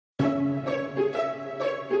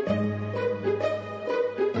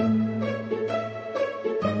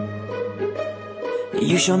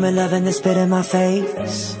You show me love and then spit in my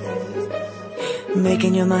face.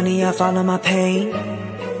 Making your money, I follow my pain.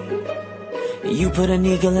 You put an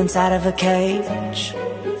eagle inside of a cage,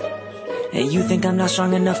 and you think I'm not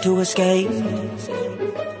strong enough to escape.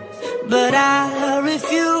 But I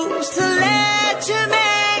refuse to let you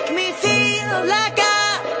make me feel like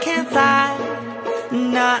I can't fly.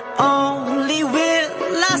 Not only will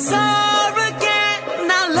I soar again,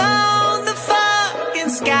 I'll own the fucking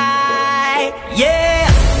sky. Yeah.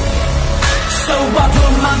 So I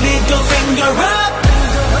put my middle finger up.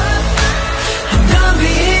 I'm done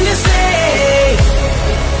being a slave.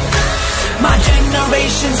 My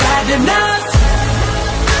generation's had enough,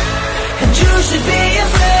 and you should be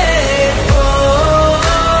afraid. Oh,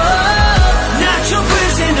 not your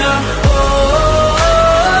prisoner. Oh,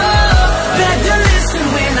 better listen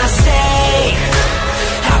when I say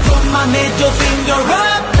I put my middle finger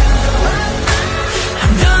up.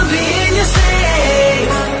 I'm done being your slave.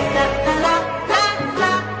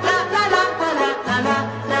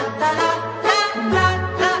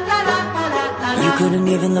 You couldn't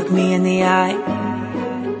even look me in the eye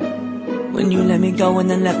when you let me go and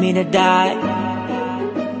then left me to die.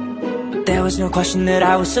 But there was no question that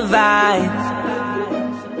I would survive.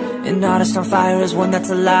 An artist on fire is one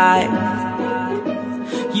that's alive.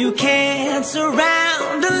 You can't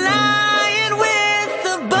surround a lion with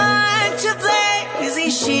a bunch of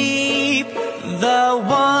lazy sheep. The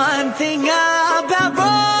one thing about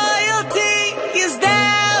royalty is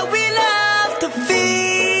that we love to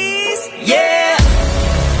feast. Yeah.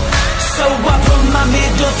 So I put my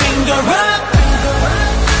middle finger up.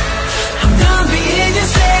 I'm done being your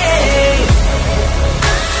slave.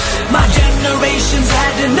 My generation's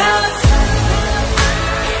had enough,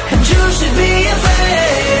 and you should be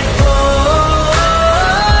afraid. Oh,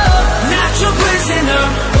 not your prisoner.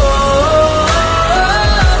 Oh,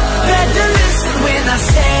 better listen when I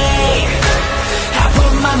say I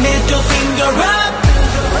put my middle finger up.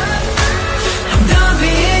 I'm done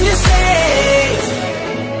being your slave.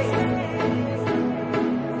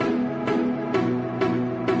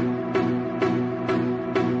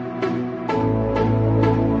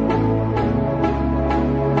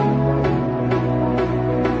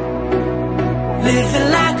 Living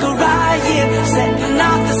like a riot, setting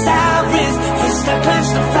off the sirens. Fist are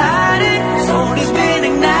clenched and fighting, soul has been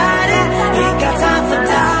ignited. Ain't got time for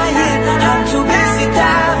dying, I'm too busy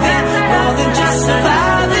diving. More than just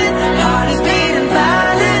surviving, heart is beating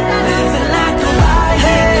violent. Living like a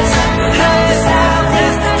riot, setting off the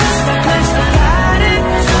sirens. Fist are clenched and fighting,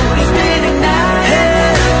 soul has been ignited.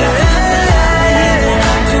 Ain't got time for dying,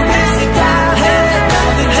 I'm too busy diving.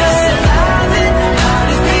 More than just surviving, heart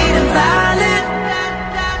is beating violent.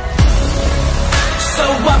 So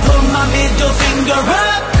I put my middle finger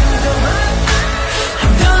up.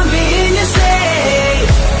 I'm done being your slave.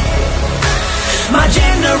 My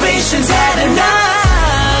generation's had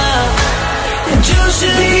enough, and you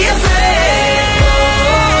should be afraid.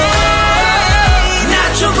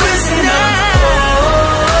 Not your prisoner.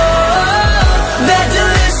 Better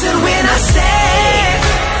listen when I say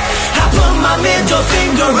I put my middle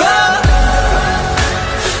finger up.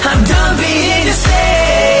 I'm done being